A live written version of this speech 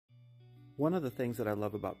One of the things that I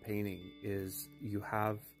love about painting is you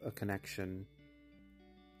have a connection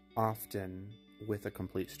often with a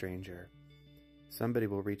complete stranger. Somebody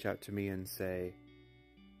will reach out to me and say,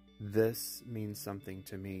 "This means something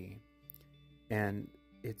to me." And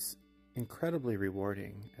it's incredibly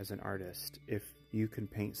rewarding as an artist if you can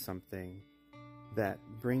paint something that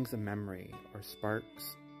brings a memory or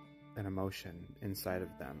sparks an emotion inside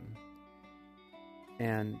of them.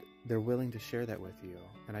 And they're willing to share that with you,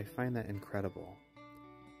 and I find that incredible.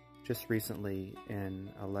 Just recently,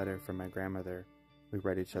 in a letter from my grandmother, we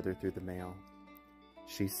read each other through the mail.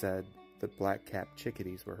 She said that black-capped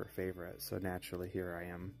chickadees were her favorite, so naturally here I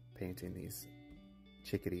am painting these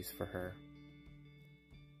chickadees for her.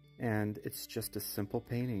 And it's just a simple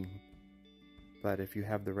painting, but if you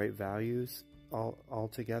have the right values all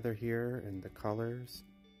together here and the colors,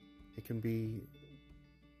 it can be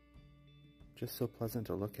just so pleasant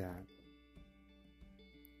to look at.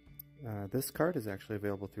 This card is actually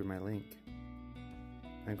available through my link.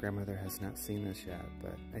 My grandmother has not seen this yet,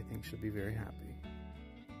 but I think she'll be very happy.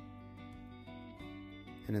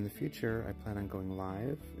 And in the future, I plan on going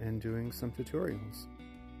live and doing some tutorials.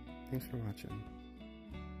 Thanks for watching.